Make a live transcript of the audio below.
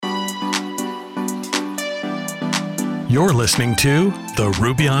You're listening to the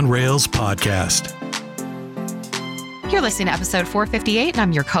Ruby on Rails podcast. You're listening to episode 458, and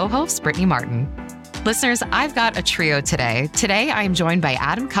I'm your co-host, Brittany Martin. Listeners, I've got a trio today. Today, I am joined by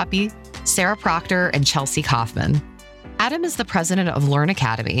Adam Cuppy, Sarah Proctor, and Chelsea Kaufman. Adam is the president of Learn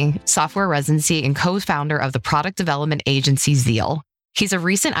Academy, software residency, and co-founder of the product development agency Zeal. He's a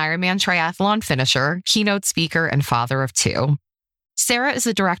recent Ironman triathlon finisher, keynote speaker, and father of two. Sarah is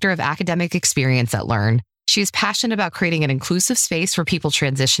the director of academic experience at Learn. She is passionate about creating an inclusive space for people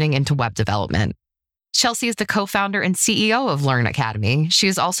transitioning into web development. Chelsea is the co-founder and CEO of Learn Academy. She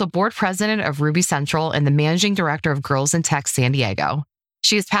is also board president of Ruby Central and the managing director of Girls in Tech San Diego.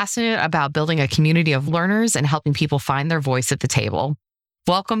 She is passionate about building a community of learners and helping people find their voice at the table.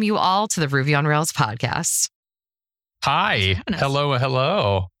 Welcome you all to the Ruby on Rails podcast. Hi.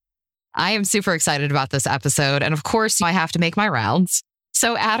 Hello. I am super excited about this episode. And of course, I have to make my rounds.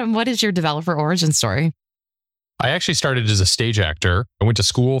 So Adam, what is your developer origin story? I actually started as a stage actor. I went to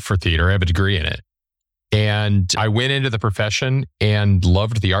school for theater. I have a degree in it. And I went into the profession and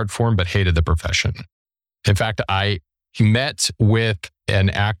loved the art form, but hated the profession. In fact, I met with an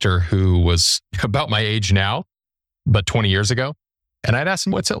actor who was about my age now, but 20 years ago. And I'd asked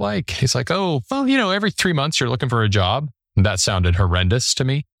him, what's it like? He's like, oh, well, every 3 months you're looking for a job. And that sounded horrendous to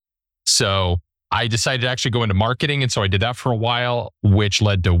me. So I decided to actually go into marketing. And so I did that for a while, which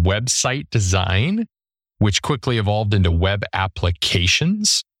led to website design, which quickly evolved into web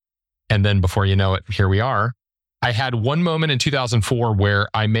applications. And then before you know it, here we are. I had one moment in 2004 where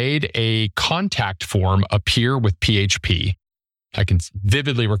I made a contact form appear with PHP. I can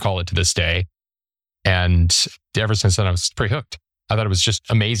vividly recall it to this day. And ever since then, I was pretty hooked. I thought it was just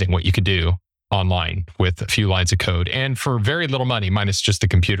amazing what you could do online with a few lines of code and for very little money, minus just the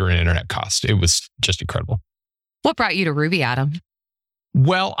computer and internet cost. It was just incredible. What brought you to Ruby, Adam?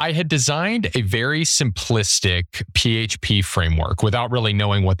 Well, I had designed a very simplistic PHP framework without really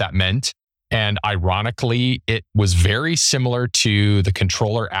knowing what that meant. And ironically, it was very similar to the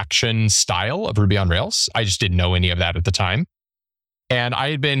controller action style of Ruby on Rails. I just didn't know any of that at the time. And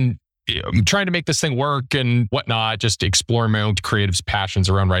I had been trying to make this thing work and whatnot, just exploring my own creative passions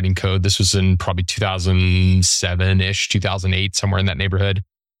around writing code. This was in probably 2007-ish, 2008, somewhere in that neighborhood.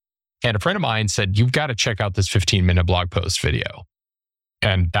 And a friend of mine said, you've got to check out this 15-minute blog post video.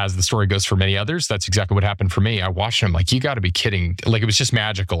 And as the story goes for many others, that's exactly what happened for me. I watched him like, you got to be kidding. Like, it was just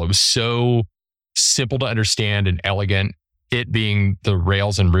magical. It was so simple to understand and elegant. It being the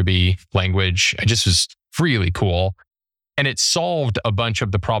Rails and Ruby language, it just was really cool. And it solved a bunch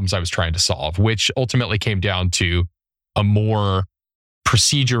of the problems I was trying to solve, which ultimately came down to a more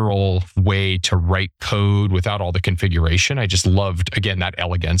procedural way to write code without all the configuration. I just loved, again, that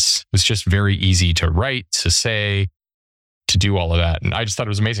elegance. It was just very easy to write, to say, to do all of that. And I just thought it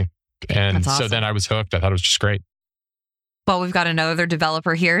was amazing. And so then I was hooked. I thought it was just great. Well, we've got another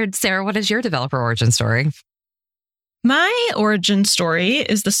developer here. Sarah, what is your developer origin story? My origin story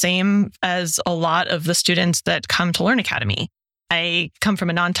is the same as a lot of the students that come to Learn Academy. I come from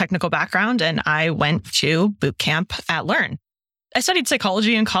a non-technical background and I went to boot camp at Learn. I studied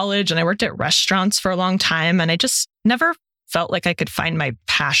psychology in college and I worked at restaurants for a long time, and I just never felt like I could find my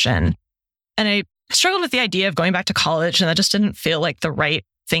passion. And I struggled with the idea of going back to college, and that just didn't feel like the right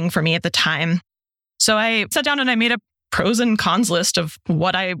thing for me at the time. So I sat down and I made a pros and cons list of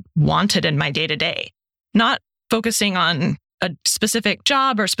what I wanted in my day-to-day, not focusing on a specific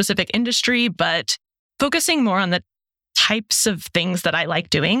job or specific industry, but focusing more on the types of things that I like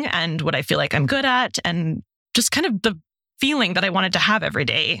doing and what I feel like I'm good at, and just kind of the feeling that I wanted to have every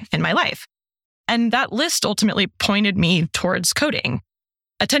day in my life. And that list ultimately pointed me towards coding.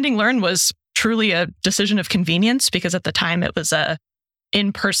 Attending Learn was truly a decision of convenience because at the time it was a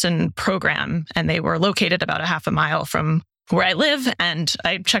in-person program and they were located about a half a mile from where I live. And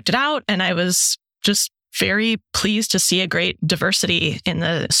I checked it out and I was just very pleased to see a great diversity in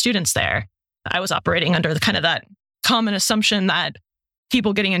the students there. I was operating under that common assumption that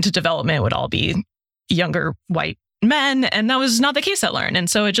people getting into development would all be younger white men. And that was not the case at Learn. And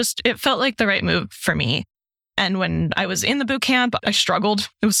so it felt like the right move for me. And when I was in the boot camp, I struggled.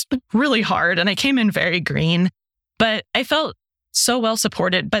 It was really hard and I came in very green, but I felt so well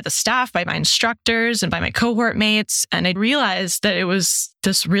supported by the staff, by my instructors and by my cohort mates. And I realized that it was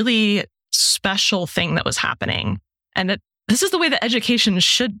this really special thing that was happening and that this is the way that education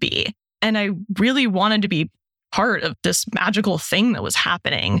should be. And I really wanted to be part of this magical thing that was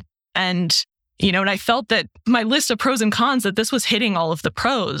happening. And, and I felt that my list of pros and cons, that this was hitting all of the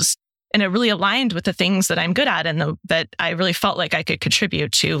pros. And it really aligned with the things that I'm good at and that I really felt like I could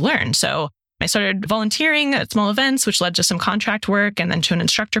contribute to Learn. So I started volunteering at small events, which led to some contract work and then to an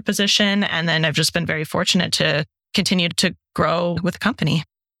instructor position. And then I've just been very fortunate to continued to grow with the company.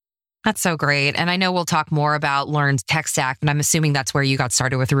 That's so great. And I know we'll talk more about Learn's tech stack, but I'm assuming that's where you got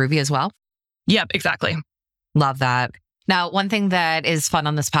started with Ruby as well. Yep, exactly. Love that. Now, one thing that is fun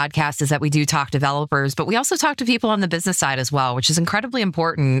on this podcast is that we do talk developers, but we also talk to people on the business side as well, which is incredibly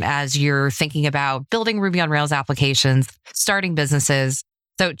important as you're thinking about building Ruby on Rails applications, starting businesses.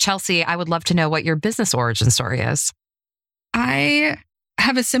 So Chelsea, I would love to know what your business origin story is. I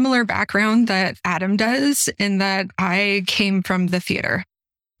have a similar background that Adam does in that I came from the theater.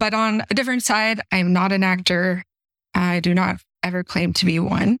 But on a different side, I'm not an actor. I do not ever claim to be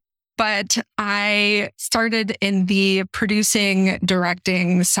one. But I started in the producing,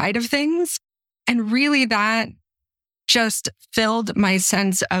 directing side of things. And really that just filled my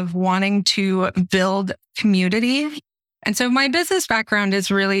sense of wanting to build community. And so my business background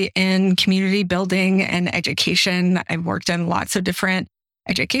is really in community building and education. I've worked in lots of different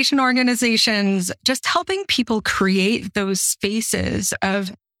education organizations, just helping people create those spaces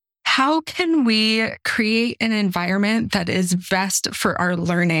of how can we create an environment that is best for our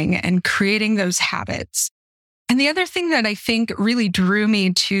learning and creating those habits. And the other thing that I think really drew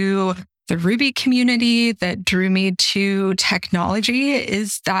me to the Ruby community, that drew me to technology,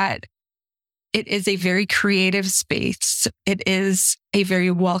 is that it is a very creative space. It is a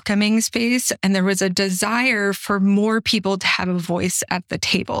very welcoming space. And there was a desire for more people to have a voice at the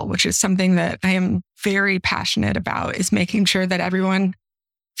table, which is something that I am very passionate about, is making sure that everyone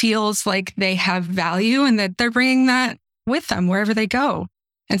feels like they have value and that they're bringing that with them wherever they go.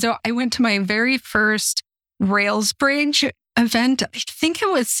 And so I went to my very first Rails Bridge event. I think it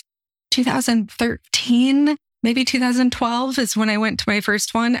was 2013, maybe 2012 is when I went to my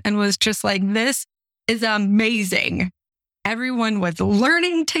first one, and was just like, this is amazing. Everyone was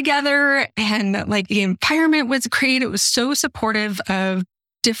learning together and like the environment was great. It was so supportive of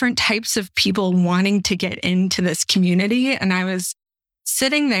different types of people wanting to get into this community. And I was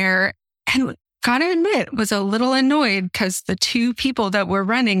sitting there and, gotta admit, was a little annoyed because the two people that were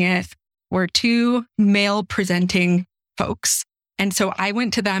running it were two male presenting folks. And so I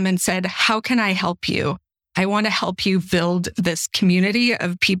went to them and said, how can I help you? I want to help you build this community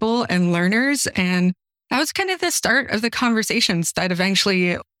of people and learners. And that was kind of the start of the conversations that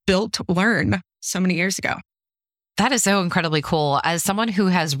eventually built Learn so many years ago. That is so incredibly cool. As someone who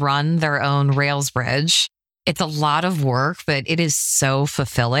has run their own Rails Bridge, it's a lot of work, but it is so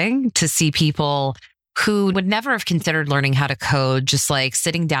fulfilling to see people who would never have considered learning how to code, just like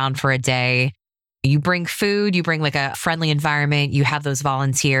sitting down for a day. You bring food, you bring like a friendly environment, you have those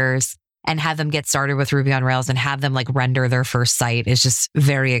volunteers and have them get started with Ruby on Rails and have them like render their first site is just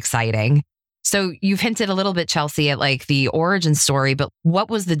very exciting. So you've hinted a little bit, Chelsea, at like the origin story, but what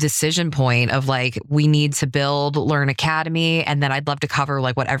was the decision point of like, we need to build Learn Academy? And then I'd love to cover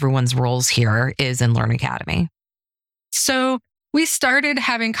like what everyone's roles here is in Learn Academy. So we started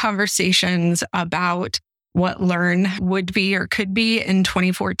having conversations about what Learn would be or could be in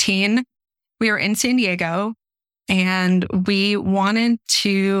 2014. We were in San Diego and we wanted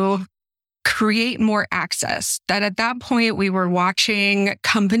to create more access. That at that point, we were watching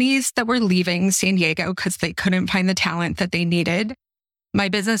companies that were leaving San Diego because they couldn't find the talent that they needed. My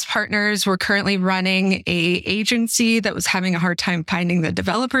business partners were currently running an agency that was having a hard time finding the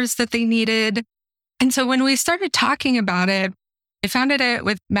developers that they needed. And so when we started talking about it, I founded it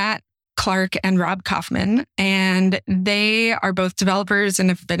with Matt Clark and Rob Kaufman, and they are both developers and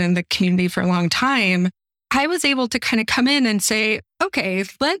have been in the community for a long time. I was able to kind of come in and say, okay,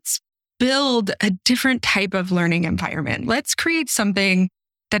 let's build a different type of learning environment. Let's create something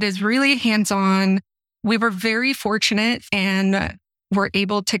that is really hands-on. We were very fortunate and were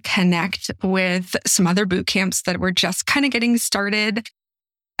able to connect with some other boot camps that were just kind of getting started.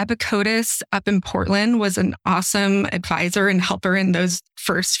 Epicodus up in Portland was an awesome advisor and helper in those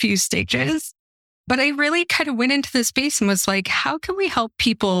first few stages. But I really kind of went into the space and was like, how can we help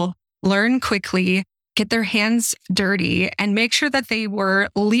people learn quickly, get their hands dirty, and make sure that they were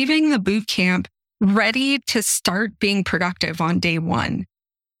leaving the boot camp ready to start being productive on day one?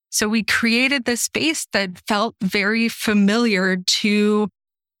 So we created this space that felt very familiar to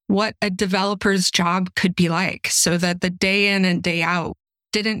what a developer's job could be like, so that the day in and day out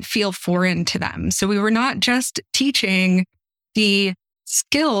didn't feel foreign to them. So we were not just teaching the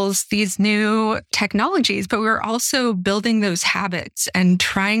skills, these new technologies, but we were also building those habits and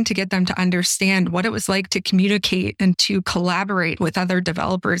trying to get them to understand what it was like to communicate and to collaborate with other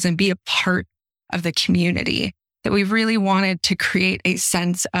developers and be a part of the community. That we really wanted to create a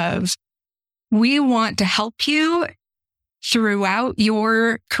sense of, we want to help you throughout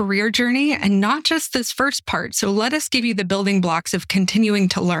your career journey and not just this first part. So let us give you the building blocks of continuing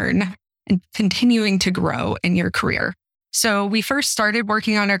to learn and continuing to grow in your career. So we first started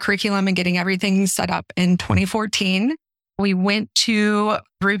working on our curriculum and getting everything set up in 2014. We went to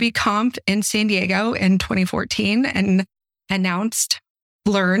RubyConf in San Diego in 2014 and announced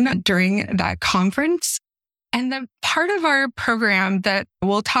Learn during that conference. And the part of our program that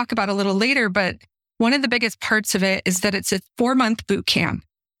we'll talk about a little later, but one of the biggest parts of it is that it's a 4-month boot camp.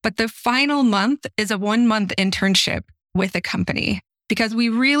 But the final month is a 1-month internship with a company, because we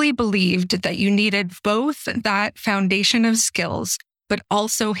really believed that you needed both that foundation of skills, but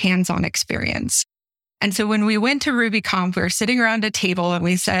also hands-on experience. And so when we went to RubyConf, we were sitting around a table and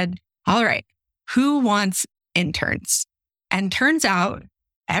we said, all right, who wants interns? And turns out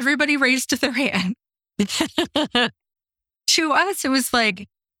everybody raised their hand. To us, it was like,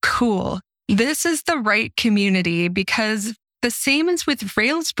 cool. This is the right community, because the same as with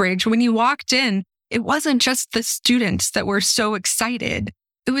Railsbridge, when you walked in, it wasn't just the students that were so excited.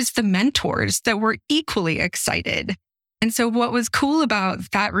 It was the mentors that were equally excited. And so what was cool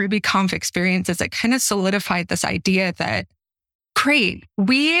about that RubyConf experience is it kind of solidified this idea that, great,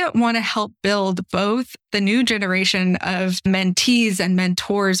 we want to help build both the new generation of mentees and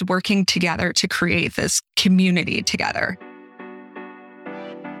mentors working together to create this community together.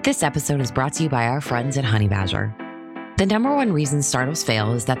 This episode is brought to you by our friends at Honey Badger. The number one reason startups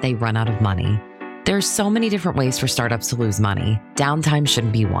fail is that they run out of money. There are so many different ways for startups to lose money. Downtime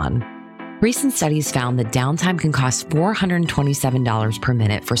shouldn't be one. Recent studies found that downtime can cost $427 per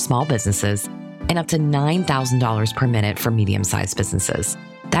minute for small businesses and up to $9,000 per minute for medium-sized businesses.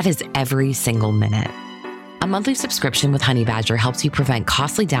 That is every single minute. A monthly subscription with Honey Badger helps you prevent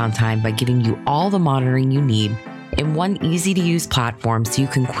costly downtime by giving you all the monitoring you need in one easy-to-use platform so you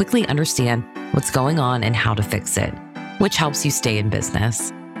can quickly understand what's going on and how to fix it, which helps you stay in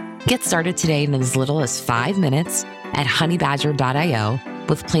business. Get started today in as little as 5 minutes at honeybadger.io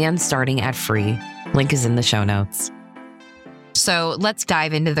with plans starting at free. Link is in the show notes. So let's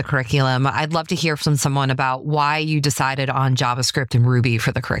dive into the curriculum. I'd love to hear from someone about why you decided on JavaScript and Ruby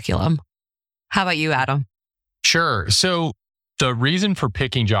for the curriculum. How about you, Adam? Sure. So the reason for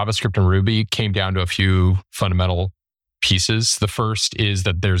picking JavaScript and Ruby came down to a few fundamental pieces. The first is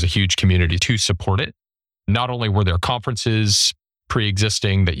that there's a huge community to support it. Not only were there conferences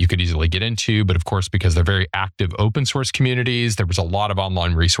pre-existing that you could easily get into, but of course, because they're very active open source communities, there was a lot of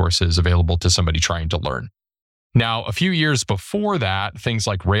online resources available to somebody trying to learn. Now, a few years before that, things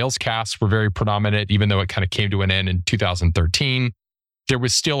like Railscast were very predominant, even though it kind of came to an end in 2013. There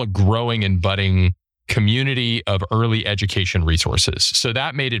was still a growing and budding community of early education resources. So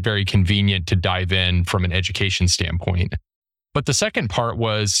that made it very convenient to dive in from an education standpoint. But the second part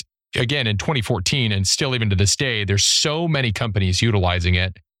was, again, in 2014, and still even to this day, there's so many companies utilizing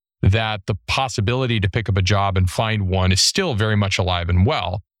it that the possibility to pick up a job and find one is still very much alive and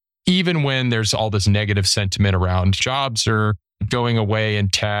well. Even when there's all this negative sentiment around jobs are going away in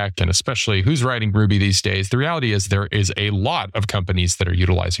tech, and especially who's writing Ruby these days, the reality is there is a lot of companies that are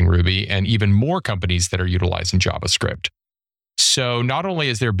utilizing Ruby and even more companies that are utilizing JavaScript. So not only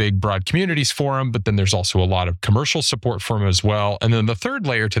is there big, broad communities for them, but then there's also a lot of commercial support for them as well. And then the third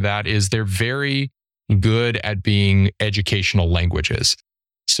layer to that is they're very good at being educational languages.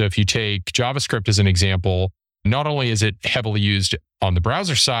 So if you take JavaScript as an example, not only is it heavily used on the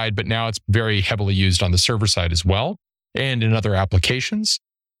browser side, but now it's very heavily used on the server side as well, and in other applications.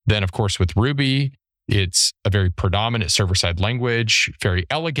 Then, of course, with Ruby, it's a very predominant server-side language, very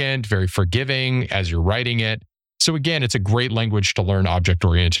elegant, very forgiving as you're writing it. So again, it's a great language to learn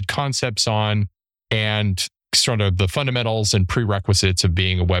object-oriented concepts on and sort of the fundamentals and prerequisites of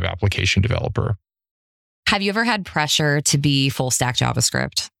being a web application developer. Have you ever had pressure to be full stack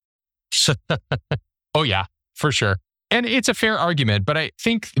JavaScript? Oh yeah, for sure. And it's a fair argument, but I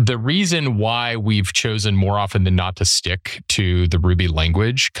think the reason why we've chosen more often than not to stick to the Ruby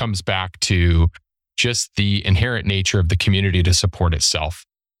language comes back to just the inherent nature of the community to support itself.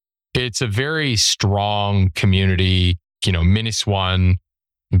 It's a very strong community, Miniswan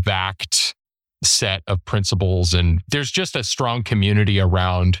backed set of principles. And there's just a strong community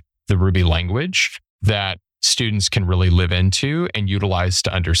around the Ruby language that students can really live into and utilize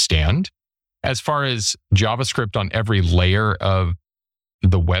to understand. As far as JavaScript on every layer of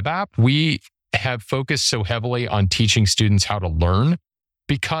the web app, we have focused so heavily on teaching students how to learn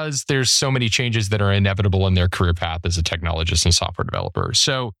because there's so many changes that are inevitable in their career path as a technologist and software developer.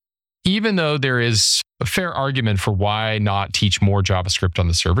 So even though there is a fair argument for why not teach more JavaScript on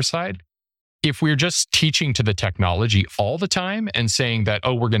the server side, if we're just teaching to the technology all the time and saying that,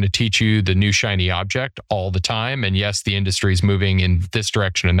 we're going to teach you the new shiny object all the time, and yes, the industry is moving in this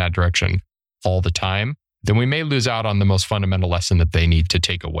direction and that direction all the time, then we may lose out on the most fundamental lesson that they need to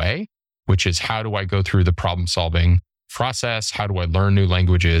take away. which is how do I go through the problem solving process? How do I learn new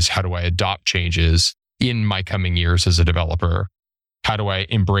languages? How do I adopt changes in my coming years as a developer? How do I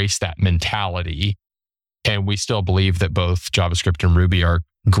embrace that mentality? And we still believe that both JavaScript and Ruby are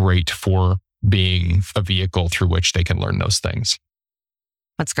great for being a vehicle through which they can learn those things.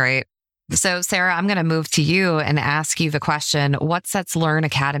 That's great. So, Sarah, I'm going to move to you and ask you the question, what sets Learn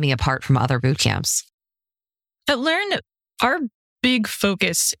Academy apart from other boot camps? At Learn, our big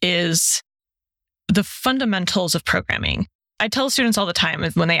focus is the fundamentals of programming. I tell students all the time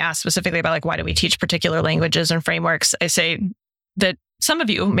when they ask specifically about like, why do we teach particular languages and frameworks? I say that some of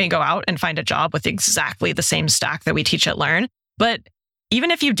you may go out and find a job with exactly the same stack that we teach at Learn. But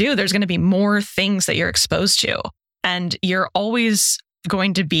even if you do, there's going to be more things that you're exposed to. And you're always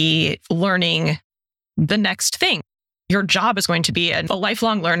going to be learning the next thing. Your job is going to be a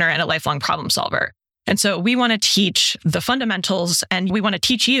lifelong learner and a lifelong problem solver. And so we want to teach the fundamentals and we want to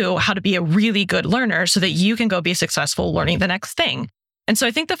teach you how to be a really good learner so that you can go be successful learning the next thing. And so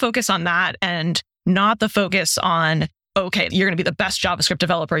I think the focus on that and not the focus on, okay, you're going to be the best JavaScript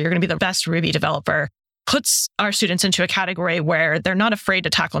developer, you're going to be the best Ruby developer, puts our students into a category where they're not afraid to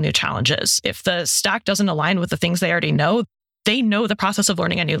tackle new challenges. If the stack doesn't align with the things they already know, they know the process of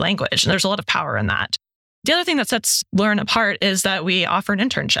learning a new language. And there's a lot of power in that. The other thing that sets Learn apart is that we offer an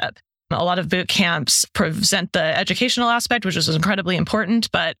internship. A lot of boot camps present the educational aspect, which is incredibly important,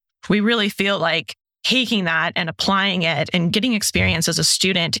 but we really feel like taking that and applying it and getting experience as a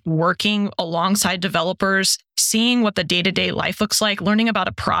student, working alongside developers, seeing what the day-to-day life looks like, learning about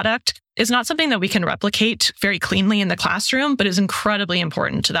a product is not something that we can replicate very cleanly in the classroom, but is incredibly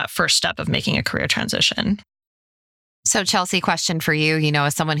important to that first step of making a career transition. So Chelsea, question for you,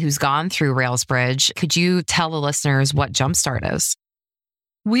 as someone who's gone through RailsBridge, could you tell the listeners what Jumpstart is?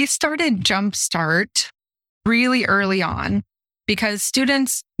 We started Jumpstart really early on because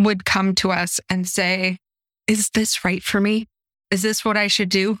students would come to us and say, is this right for me? Is this what I should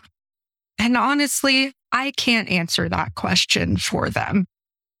do? And honestly, I can't answer that question for them,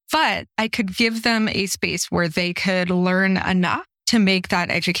 but I could give them a space where they could learn enough to make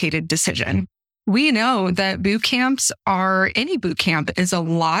that educated decision. We know that boot camps any boot camp is a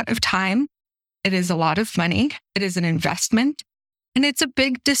lot of time. It is a lot of money. It is an investment. And it's a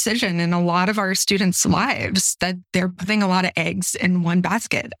big decision in a lot of our students' lives that they're putting a lot of eggs in one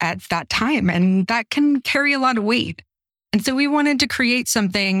basket at that time. And that can carry a lot of weight. And so we wanted to create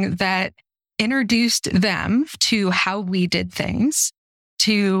something that introduced them to how we did things,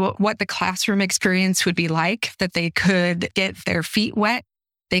 to what the classroom experience would be like, that they could get their feet wet.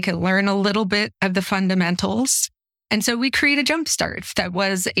 They could learn a little bit of the fundamentals. And so we created Jumpstart. That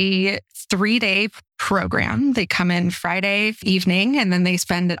was a 3-day program. They come in Friday evening and then they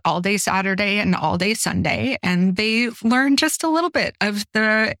spend it all day Saturday and all day Sunday. And they learn just a little bit of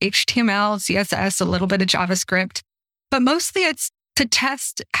the HTML, CSS, a little bit of JavaScript. But mostly it's to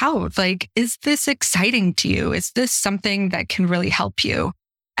test out, like, is this exciting to you? Is this something that can really help you?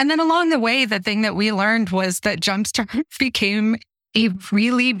 And then along the way, the thing that we learned was that Jumpstart became a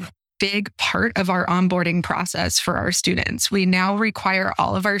really big part of our onboarding process for our students. We now require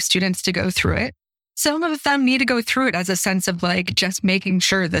all of our students to go through it. Some of them need to go through it as a sense of like just making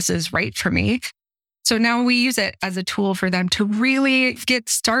sure this is right for me. So now we use it as a tool for them to really get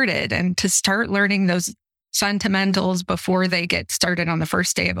started and to start learning those fundamentals before they get started on the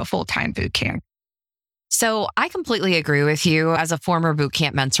first day of a full-time boot camp. So I completely agree with you. As a former boot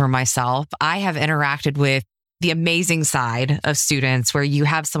camp mentor myself, I have interacted with the amazing side of students where you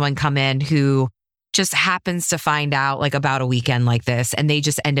have someone come in who just happens to find out like about a weekend like this, and they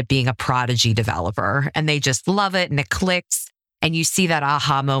just end up being a prodigy developer and they just love it and it clicks and you see that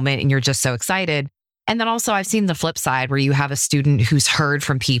aha moment and you're just so excited. And then also I've seen the flip side where you have a student who's heard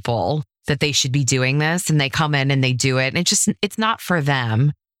from people that they should be doing this and they come in and they do it and it's not for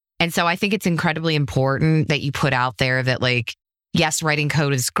them. And so I think it's incredibly important that you put out there that like, yes, writing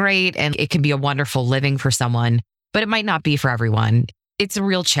code is great and it can be a wonderful living for someone, but it might not be for everyone. It's a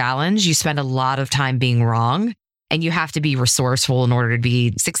real challenge. You spend a lot of time being wrong and you have to be resourceful in order to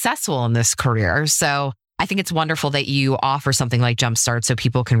be successful in this career. So I think it's wonderful that you offer something like Jumpstart so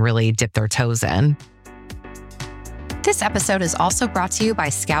people can really dip their toes in. This episode is also brought to you by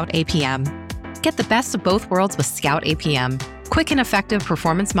Scout APM. Get the best of both worlds with Scout APM, quick and effective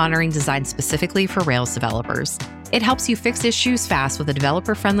performance monitoring designed specifically for Rails developers. It helps you fix issues fast with a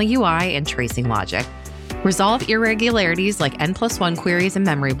developer-friendly UI and tracing logic. Resolve irregularities like N+1 queries and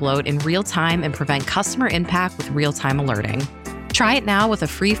memory bloat in real time and prevent customer impact with real-time alerting. Try it now with a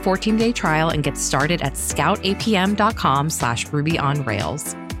free 14-day trial and get started at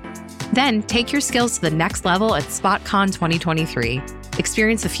scoutapm.com/RubyOnRails. Then take your skills to the next level at SpotCon 2023.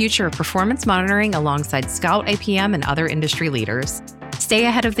 Experience the future of performance monitoring alongside Scout APM and other industry leaders. Stay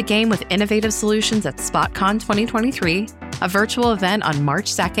ahead of the game with innovative solutions at SpotCon 2023, a virtual event on March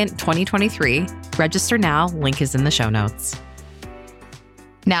 2nd, 2023. Register now. Link is in the show notes.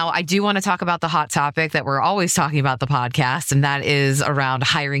 Now, I do want to talk about the hot topic that we're always talking about the podcast, and that is around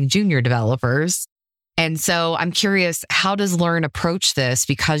hiring junior developers. And so I'm curious, how does Learn approach this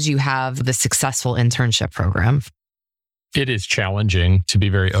because you have the successful internship program? It is challenging, to be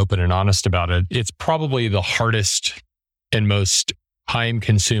very open and honest about it. It's probably the hardest and most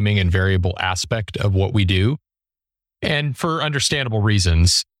time-consuming and variable aspect of what we do. And for understandable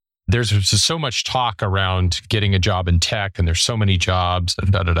reasons. There's just so much talk around getting a job in tech, and there's so many jobs,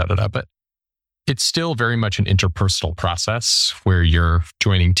 and but it's still very much an interpersonal process where you're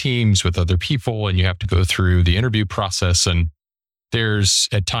joining teams with other people and you have to go through the interview process. And there's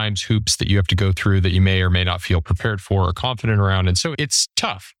at times hoops that you have to go through that you may or may not feel prepared for or confident around. And so it's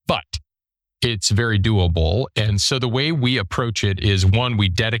tough, but it's very doable. And so the way we approach it is, one, we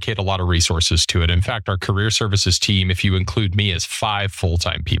dedicate a lot of resources to it. In fact, our career services team, if you include me, is 5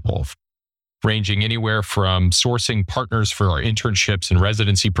 full-time people, ranging anywhere from sourcing partners for our internships and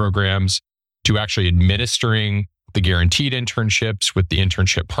residency programs to actually administering the guaranteed internships with the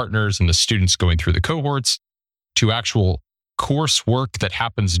internship partners and the students going through the cohorts, to actual coursework that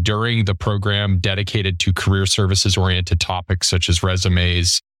happens during the program dedicated to career services-oriented topics such as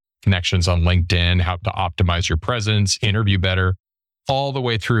resumes, connections on LinkedIn, how to optimize your presence, interview better, all the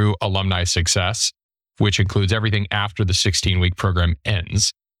way through alumni success, which includes everything after the 16-week program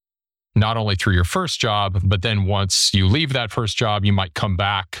ends. Not only through your first job, but then once you leave that first job, you might come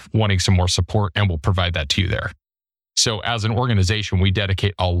back wanting some more support, and we'll provide that to you there. So as an organization, we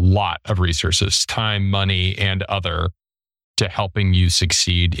dedicate a lot of resources, time, money, and other, to helping you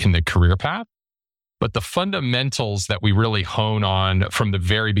succeed in the career path. But the fundamentals that we really hone on from the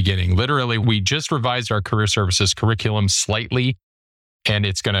very beginning, literally, we just revised our career services curriculum slightly, and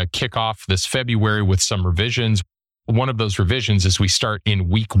it's going to kick off this February with some revisions. One of those revisions is we start in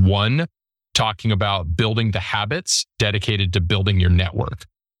week 1 talking about building the habits dedicated to building your network.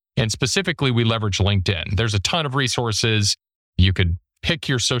 And specifically, we leverage LinkedIn. There's a ton of resources. You could pick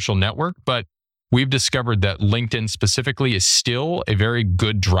your social network, but we've discovered that LinkedIn specifically is still a very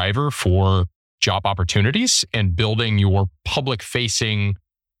good driver for job opportunities and building your public-facing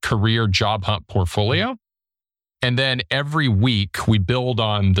career job hunt portfolio. And then every week, we build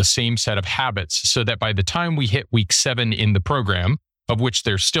on the same set of habits so that by the time we hit week 7 in the program, of which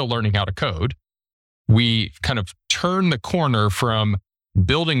they're still learning how to code, we kind of turn the corner from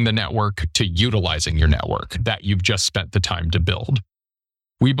building the network to utilizing your network that you've just spent the time to build.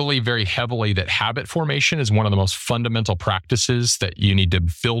 We believe very heavily that habit formation is one of the most fundamental practices that you need to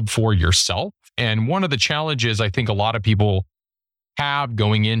build for yourself. And one of the challenges I think a lot of people have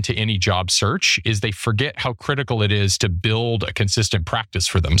going into any job search is they forget how critical it is to build a consistent practice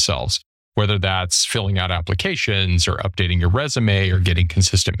for themselves, whether that's filling out applications or updating your resume or getting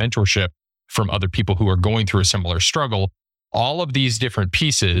consistent mentorship from other people who are going through a similar struggle. All of these different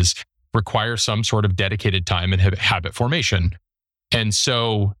pieces require some sort of dedicated time and habit formation. And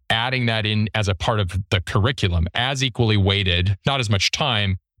so adding that in as a part of the curriculum, as equally weighted, not as much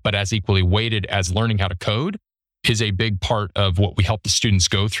time, but as equally weighted as learning how to code, is a big part of what we help the students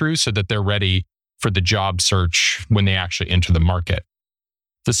go through so that they're ready for the job search when they actually enter the market.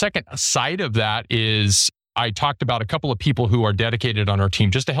 The second side of that is I talked about a couple of people who are dedicated on our team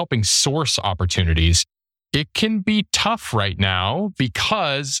just to helping source opportunities. It can be tough right now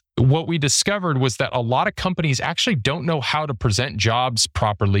because what we discovered was that a lot of companies actually don't know how to present jobs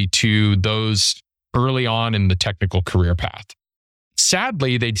properly to those early on in the technical career path.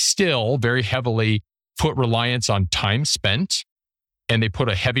 Sadly, they still very heavily put reliance on time spent, and they put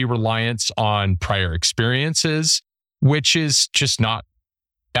a heavy reliance on prior experiences, which is just not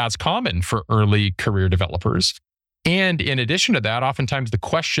as common for early career developers. And in addition to that, oftentimes the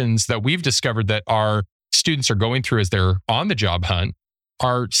questions that we've discovered that our students are going through as they're on the job hunt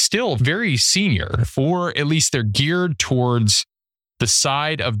are still very senior, or at least they're geared towards the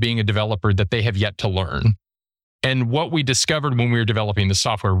side of being a developer that they have yet to learn. And what we discovered when we were developing the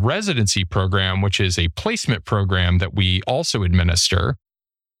software residency program, which is a placement program that we also administer,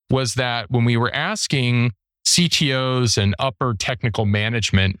 was that when we were asking CTOs and upper technical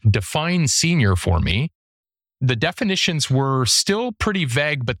management, define senior for me, the definitions were still pretty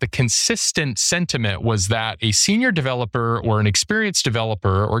vague, but the consistent sentiment was that a senior developer or an experienced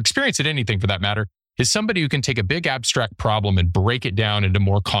developer, or experienced at anything for that matter, is somebody who can take a big abstract problem and break it down into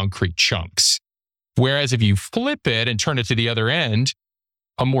more concrete chunks. Whereas if you flip it and turn it to the other end,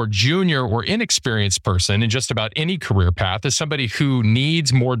 a more junior or inexperienced person in just about any career path is somebody who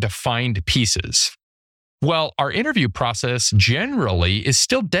needs more defined pieces. Well, our interview process generally is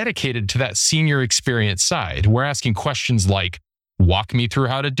still dedicated to that senior experience side. We're asking questions like, walk me through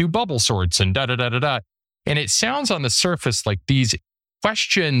how to do bubble sorts and da-da-da-da-da. And it sounds on the surface like these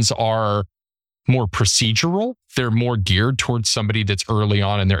questions are more procedural. They're more geared towards somebody that's early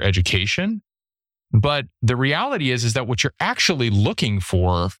on in their education. But the reality is that what you're actually looking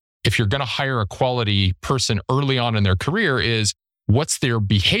for, if you're going to hire a quality person early on in their career, is what's their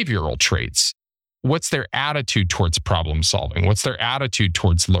behavioral traits? What's their attitude towards problem solving? What's their attitude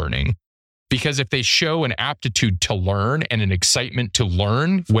towards learning? Because if they show an aptitude to learn and an excitement to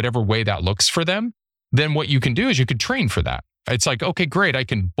learn, whatever way that looks for them, then what you can do is you could train for that. It's like, okay, great. I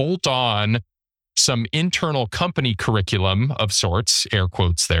can bolt on some internal company curriculum of sorts, air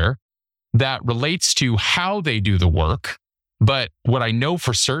quotes there, that relates to how they do the work. But what I know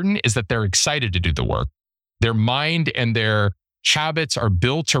for certain is that they're excited to do the work. Their mind and their habits are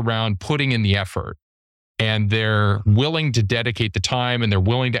built around putting in the effort, and they're willing to dedicate the time, and they're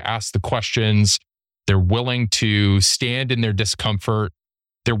willing to ask the questions. They're willing to stand in their discomfort.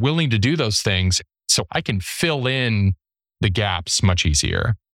 They're willing to do those things. So I can fill in the gaps much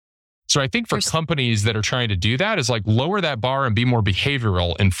easier. So I think for companies that are trying to do that is like lower that bar and be more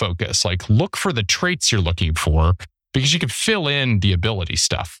behavioral in focus. Like look for the traits you're looking for because you can fill in the ability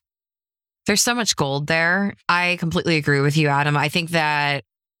stuff. There's so much gold there. I completely agree with you, Adam. I think that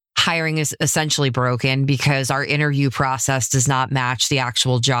hiring is essentially broken because our interview process does not match the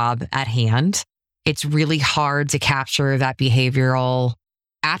actual job at hand. It's really hard to capture that behavioral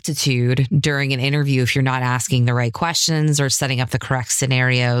aptitude during an interview if you're not asking the right questions or setting up the correct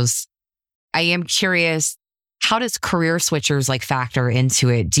scenarios. I am curious, how does career switchers like factor into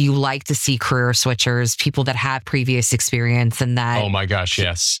it? Do you like to see career switchers, people that have previous experience and that? Oh my gosh,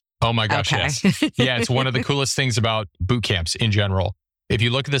 yes. Oh my gosh, Okay. yes. Yeah, it's one of the coolest things about boot camps in general. If you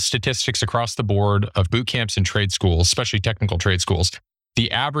look at the statistics across the board of boot camps and trade schools, especially technical trade schools,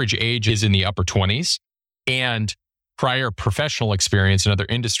 the average age is in the upper 20s, and prior professional experience in other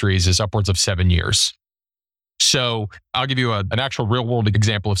industries is upwards of 7 years. So I'll give you an actual real world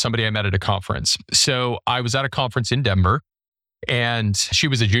example of somebody I met at a conference. So I was at a conference in Denver, and she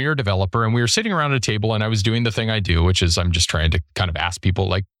was a junior developer, and we were sitting around a table, and I was doing the thing I do, which is I'm just trying to kind of ask people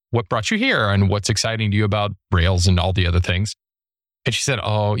like, what brought you here and what's exciting to you about Rails and all the other things. And she said,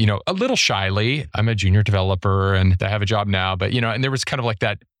 oh, a little shyly, I'm a junior developer and I have a job now, but and there was kind of like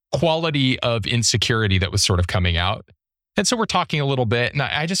that quality of insecurity that was sort of coming out. And so we're talking a little bit, and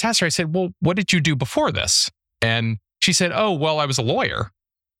I just asked her, I said, well, what did you do before this? And she said, oh, well, I was a lawyer.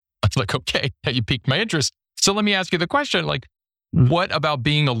 I was like, okay, you piqued my interest. So let me ask you the question, like, what about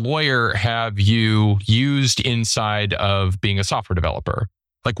being a lawyer have you used inside of being a software developer?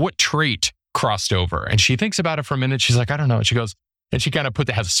 Like what trait crossed over? And she thinks about it for a minute. She's like, I don't know. And she goes, and she kind of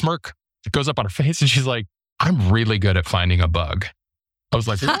has a smirk. It goes up on her face. And she's like, I'm really good at finding a bug. I was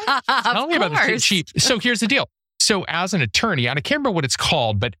like, what? Tell me about this. So here's the deal. So as an attorney, and I can't remember what it's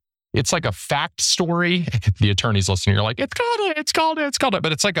called, but it's like a fact story. The attorneys listening, you're like, it's called it.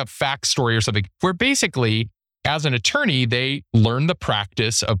 But it's like a fact story or something where basically as an attorney, they learn the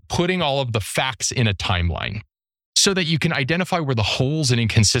practice of putting all of the facts in a timeline so that you can identify where the holes and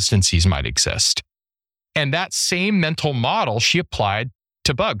inconsistencies might exist. And that same mental model she applied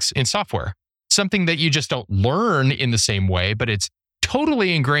to bugs in software, something that you just don't learn in the same way, but it's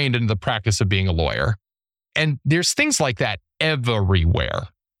totally ingrained into the practice of being a lawyer. And there's things like that everywhere.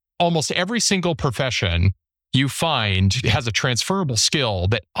 Almost every single profession you find has a transferable skill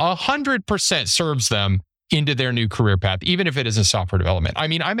that 100% serves them into their new career path, even if it isn't software development. I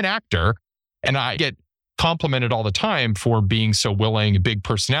mean, I'm an actor and I get complimented all the time for being so willing, big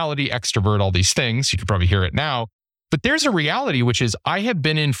personality, extrovert, all these things. You could probably hear it now. But there's a reality, which is I have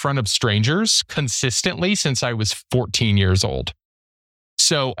been in front of strangers consistently since I was 14 years old.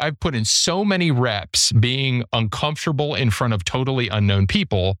 So I've put in so many reps being uncomfortable in front of totally unknown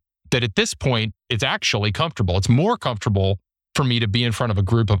people that at this point, it's actually comfortable. It's more comfortable for me to be in front of a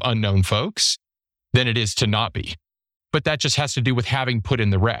group of unknown folks than it is to not be. But that just has to do with having put in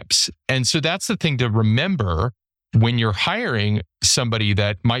the reps. And so that's the thing to remember when you're hiring somebody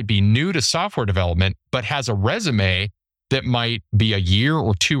that might be new to software development, but has a resume that might be a year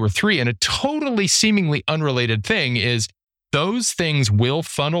or 2 or 3. And a totally seemingly unrelated thing is those things will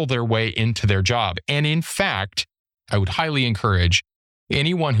funnel their way into their job. And in fact, I would highly encourage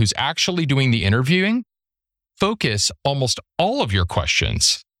anyone who's actually doing the interviewing, focus almost all of your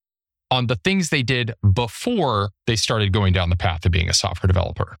questions on the things they did before they started going down the path of being a software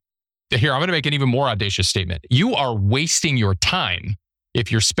developer. Here, I'm going to make an even more audacious statement. You are wasting your time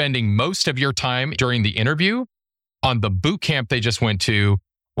if you're spending most of your time during the interview on the boot camp they just went to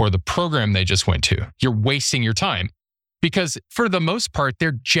or the program they just went to. You're wasting your time because for the most part,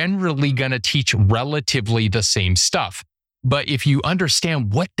 they're generally going to teach relatively the same stuff. But if you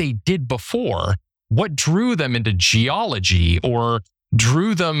understand what they did before, what drew them into geology or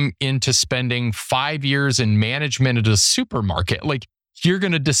drew them into spending 5 years in management at a supermarket, like you're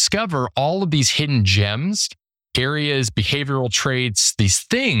going to discover all of these hidden gems, areas, behavioral traits, these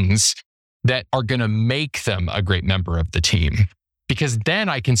things that are going to make them a great member of the team. Because then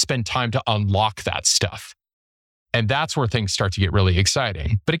I can spend time to unlock that stuff. And that's where things start to get really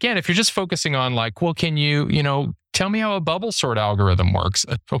exciting. But again, if you're just focusing on like, well, can you tell me how a bubble sort algorithm works?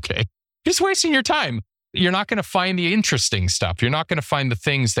 Okay, you're just wasting your time. You're not going to find the interesting stuff. You're not going to find the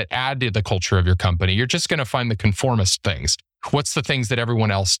things that add to the culture of your company. You're just going to find the conformist things. What's the things that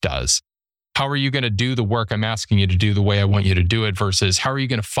everyone else does? How are you going to do the work I'm asking you to do the way I want you to do it versus how are you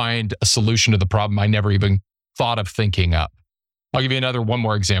going to find a solution to the problem I never even thought of thinking up? I'll give you one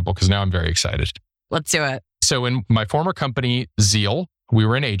more example because now I'm very excited. Let's do it. So in my former company, Zeal, we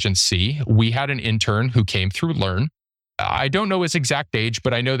were an agency. We had an intern who came through Learn. I don't know his exact age,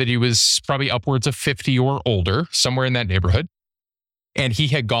 but I know that he was probably upwards of 50 or older, somewhere in that neighborhood. And he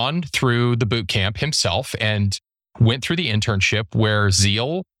had gone through the boot camp himself and went through the internship where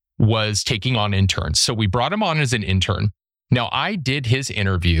Zeal was taking on interns. So we brought him on as an intern. Now I did his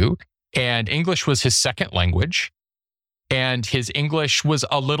interview and English was his second language. And his English was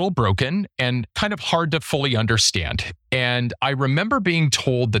a little broken and kind of hard to fully understand. And I remember being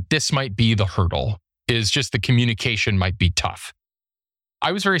told that this might be the hurdle, is just the communication might be tough.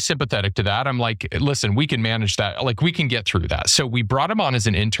 I was very sympathetic to that. I'm like, listen, we can manage that. Like, we can get through that. So we brought him on as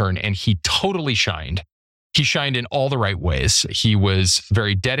an intern and he totally shined. He shined in all the right ways. He was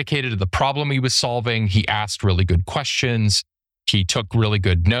very dedicated to the problem he was solving. He asked really good questions. He took really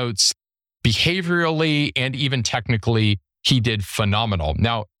good notes. Behaviorally and even technically, he did phenomenal.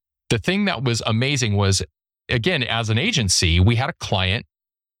 Now, the thing that was amazing was, again, as an agency, we had a client.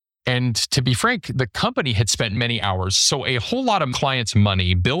 And to be frank, the company had spent many hours. So a whole lot of clients'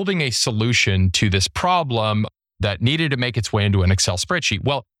 money building a solution to this problem that needed to make its way into an Excel spreadsheet.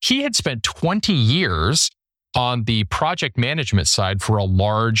 Well, he had spent 20 years on the project management side for a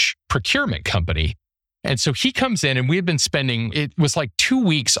large procurement company. And so he comes in and we had been spending, it was like 2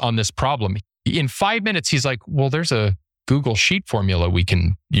 weeks on this problem. In 5 minutes, he's like, well, there's a Google Sheet formula we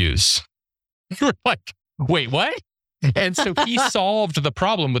can use. You're like, wait, what? And so he solved the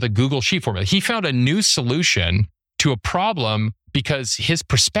problem with a Google Sheet formula. He found a new solution to a problem because his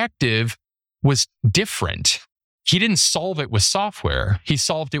perspective was different. He didn't solve it with software. He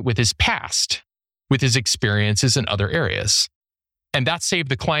solved it with his past, with his experiences in other areas. And that saved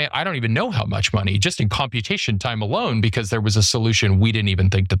the client, I don't even know how much money, just in computation time alone, because there was a solution we didn't even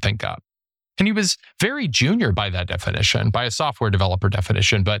think to think up. And he was very junior by that definition, by a software developer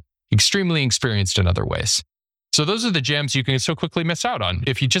definition, but extremely experienced in other ways. So those are the gems you can so quickly miss out on.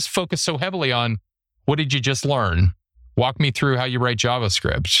 If you just focus so heavily on, what did you just learn? Walk me through how you write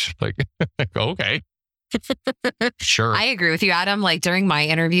JavaScript. Like, okay. Sure. I agree with you, Adam. Like during my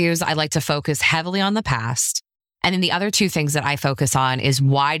interviews, I like to focus heavily on the past. And then the other two things that I focus on is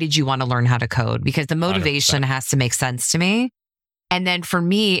why did you want to learn how to code? Because the motivation 100%. Has to make sense to me. And then for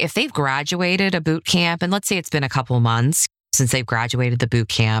me, if they've graduated a boot camp, and let's say it's been a couple of months since they've graduated the boot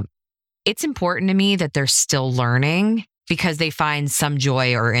camp, it's important to me that they're still learning because they find some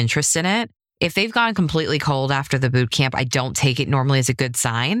joy or interest in it. If they've gone completely cold after the boot camp, I don't take it normally as a good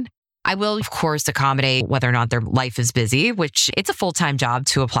sign. I will, of course, accommodate whether or not their life is busy, which it's a full-time job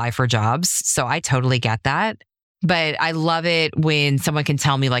to apply for jobs. So I totally get that. But I love it when someone can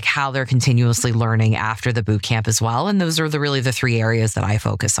tell me like how they're continuously learning after the boot camp as well. And those are really the three areas that I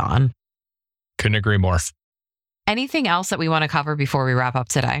focus on. Couldn't agree more. Anything else that we want to cover before we wrap up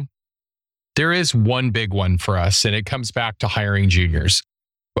today? There is one big one for us, and it comes back to hiring juniors.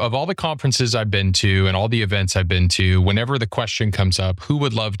 Of all the conferences I've been to and all the events I've been to, whenever the question comes up, who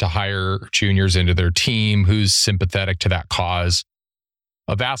would love to hire juniors into their team? Who's sympathetic to that cause?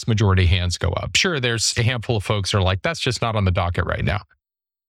 A vast majority of hands go up. Sure, there's a handful of folks who are like, that's just not on the docket right now.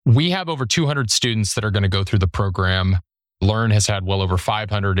 We have over 200 students that are going to go through the program. Learn has had well over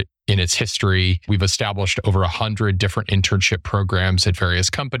 500 in its history. We've established over 100 different internship programs at various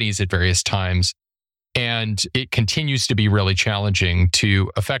companies at various times. And it continues to be really challenging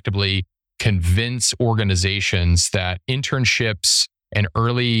to effectively convince organizations that internships and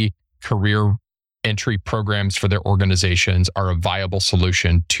early career entry programs for their organizations are a viable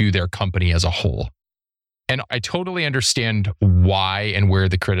solution to their company as a whole. And I totally understand why and where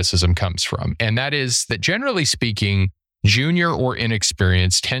the criticism comes from. And that is that generally speaking, junior or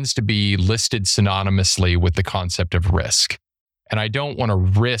inexperienced tends to be listed synonymously with the concept of risk. And I don't want to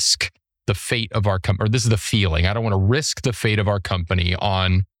risk the fate of our company, or this is the feeling. I don't want to risk the fate of our company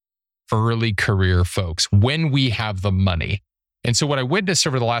on early career folks when we have the money. And so what I witnessed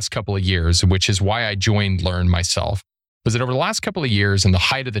over the last couple of years, which is why I joined Learn myself, was that over the last couple of years, in the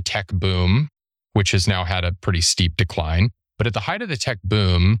height of the tech boom, which has now had a pretty steep decline, but at the height of the tech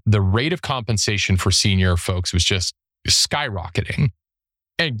boom, the rate of compensation for senior folks was just skyrocketing.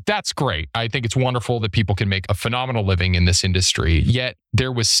 And that's great. I think it's wonderful that people can make a phenomenal living in this industry. Yet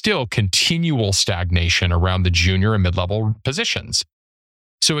there was still continual stagnation around the junior and mid-level positions.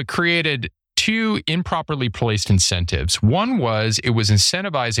 So it created two improperly placed incentives. One was it was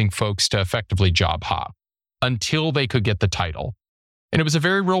incentivizing folks to effectively job hop until they could get the title. And it was a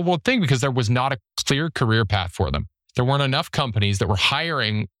very real world thing because there was not a clear career path for them. There weren't enough companies that were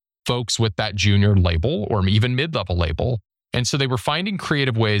hiring folks with that junior label or even mid-level label. And so they were finding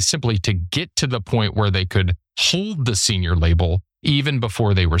creative ways simply to get to the point where they could hold the senior label even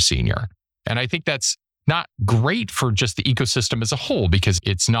before they were senior. And I think that's not great for just the ecosystem as a whole because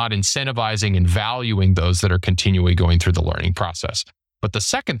it's not incentivizing and valuing those that are continually going through the learning process. But the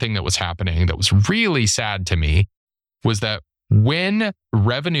second thing that was happening that was really sad to me was that when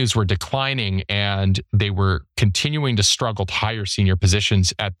revenues were declining and they were continuing to struggle to hire senior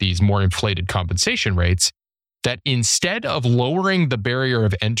positions at these more inflated compensation rates, that instead of lowering the barrier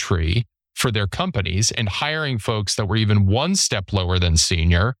of entry for their companies and hiring folks that were even one step lower than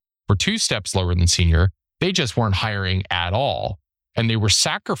senior or two steps lower than senior, they just weren't hiring at all. And they were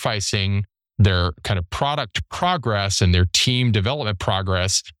sacrificing their kind of product progress and their team development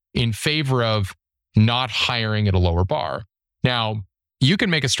progress in favor of not hiring at a lower bar. Now, you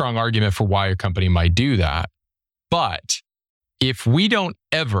can make a strong argument for why a company might do that. But if we don't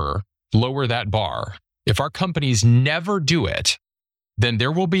ever lower that bar, if our companies never do it, then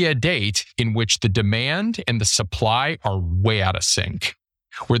there will be a date in which the demand and the supply are way out of sync,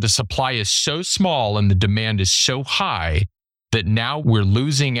 where the supply is so small and the demand is so high that now we're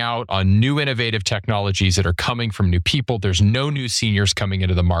losing out on new innovative technologies that are coming from new people. There's no new seniors coming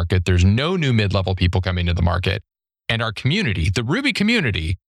into the market. There's no new mid-level people coming into the market. And our community, the Ruby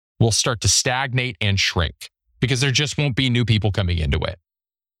community, will start to stagnate and shrink because there just won't be new people coming into it.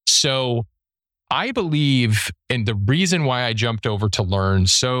 So I believe, and the reason why I jumped over to Learn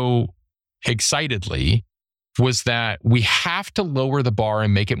so excitedly was that we have to lower the bar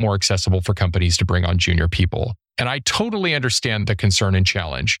and make it more accessible for companies to bring on junior people. And I totally understand the concern and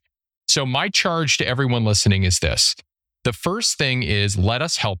challenge. So my charge to everyone listening is this. The first thing is let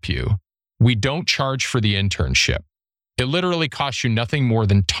us help you. We don't charge for the internship. It literally costs you nothing more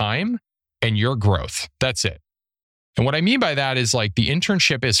than time and your growth. That's it. And what I mean by that is like the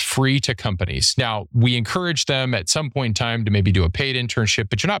internship is free to companies. Now, we encourage them at some point in time to maybe do a paid internship,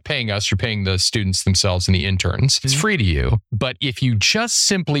 but you're not paying us, you're paying the students themselves and the interns. It's free to you. But if you just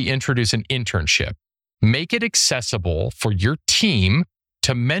simply introduce an internship, make it accessible for your team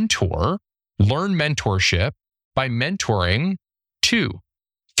to mentor, learn mentorship by mentoring 2,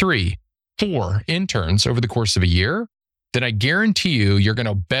 3, 4 interns over the course of a year, then I guarantee you're going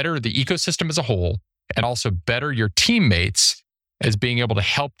to better the ecosystem as a whole and also better your teammates as being able to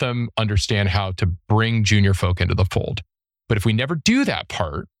help them understand how to bring junior folk into the fold. But if we never do that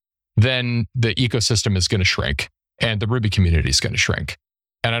part, then the ecosystem is going to shrink and the Ruby community is going to shrink.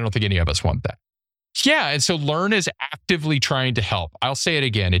 And I don't think any of us want that. Yeah, and so Learn is actively trying to help. I'll say it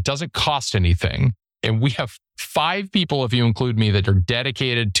again, it doesn't cost anything. And we have 5 people, if you include me, that are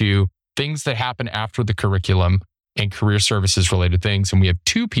dedicated to things that happen after the curriculum and career services related things. And we have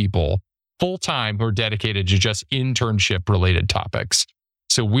 2 people full-time who are dedicated to just internship related topics.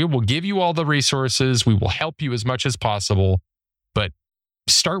 So we will give you all the resources. We will help you as much as possible, but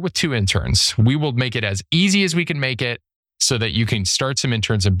start with 2 interns. We will make it as easy as we can make it so that you can start some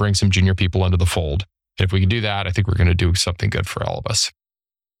interns and bring some junior people into the fold. And if we can do that, I think we're going to do something good for all of us.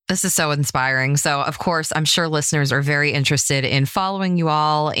 This is so inspiring. So, of course, I'm sure listeners are very interested in following you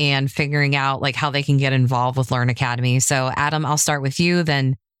all and figuring out like how they can get involved with Learn Academy. So, Adam, I'll start with you,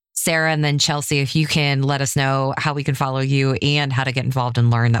 then Sarah, and then Chelsea. If you can let us know how we can follow you and how to get involved in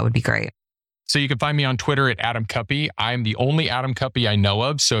Learn, that would be great. So you can find me on Twitter at Adam Cuppy. I'm the only Adam Cuppy I know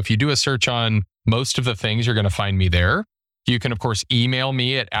of. So if you do a search on most of the things, you're going to find me there. You can, of course, email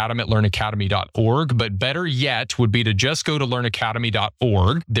me at adam@learnacademy.org. But better yet would be to just go to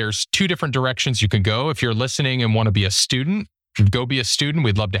learnacademy.org. There's 2 different directions you can go. If you're listening and want to be a student, go be a student.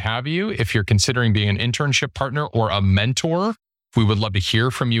 We'd love to have you. If you're considering being an internship partner or a mentor, we would love to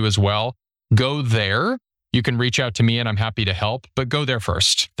hear from you as well. Go there. You can reach out to me and I'm happy to help, but go there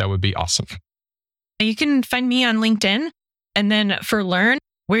first. That would be awesome. You can find me on LinkedIn. And then for Learn,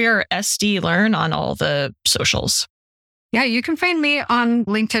 we're SD Learn on all the socials. Yeah, you can find me on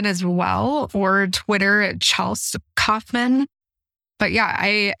LinkedIn as well, or Twitter at Chelsea Kaufman. But yeah,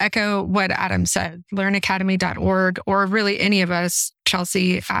 I echo what Adam said, learnacademy.org, or really any of us,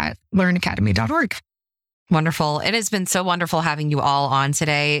 Chelsea at learnacademy.org. Wonderful. It has been so wonderful having you all on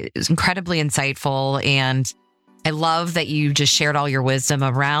today. It was incredibly insightful. And I love that you just shared all your wisdom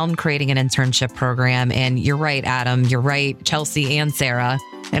around creating an internship program. And you're right, Adam. You're right, Chelsea and Sarah.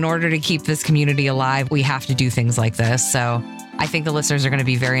 In order to keep this community alive, we have to do things like this. So I think the listeners are going to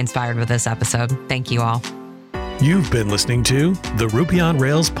be very inspired with this episode. Thank you all. You've been listening to the Ruby on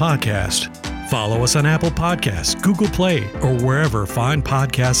Rails podcast. Follow us on Apple Podcasts, Google Play, or wherever fine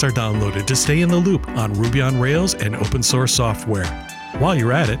podcasts are downloaded to stay in the loop on Ruby on Rails and open source software. While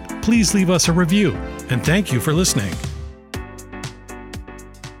you're at it, please leave us a review. And thank you for listening.